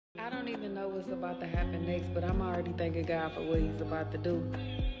don't even know what's about to happen next, but I'm already thanking God for what he's about to do.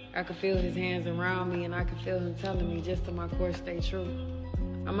 I can feel his hands around me, and I can feel him telling me just to my course stay true.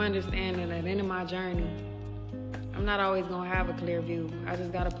 I'm understanding that in my journey, I'm not always going to have a clear view. I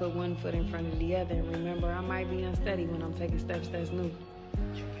just got to put one foot in front of the other and remember I might be unsteady when I'm taking steps that's new.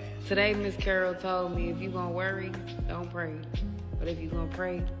 Today, Miss Carol told me, if you're going to worry, don't pray. But if you're going to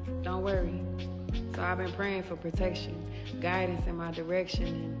pray, don't worry. So I've been praying for protection, guidance in my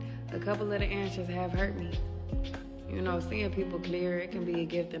direction, and a couple of the answers have hurt me. You know, seeing people clear, it can be a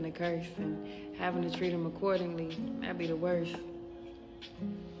gift and a curse, and having to treat them accordingly, that'd be the worst.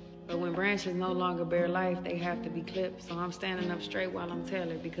 But when branches no longer bear life, they have to be clipped. So I'm standing up straight while I'm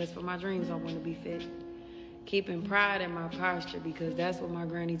tailored, because for my dreams I want to be fit. Keeping pride in my posture, because that's what my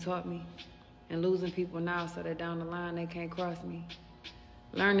granny taught me. And losing people now so that down the line they can't cross me.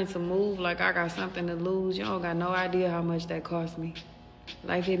 Learning to move like I got something to lose, you don't got no idea how much that cost me.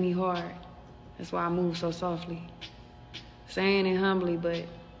 Life hit me hard. That's why I move so softly. Saying it humbly, but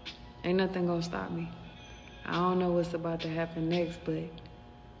ain't nothing gonna stop me. I don't know what's about to happen next, but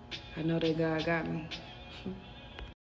I know that God got me.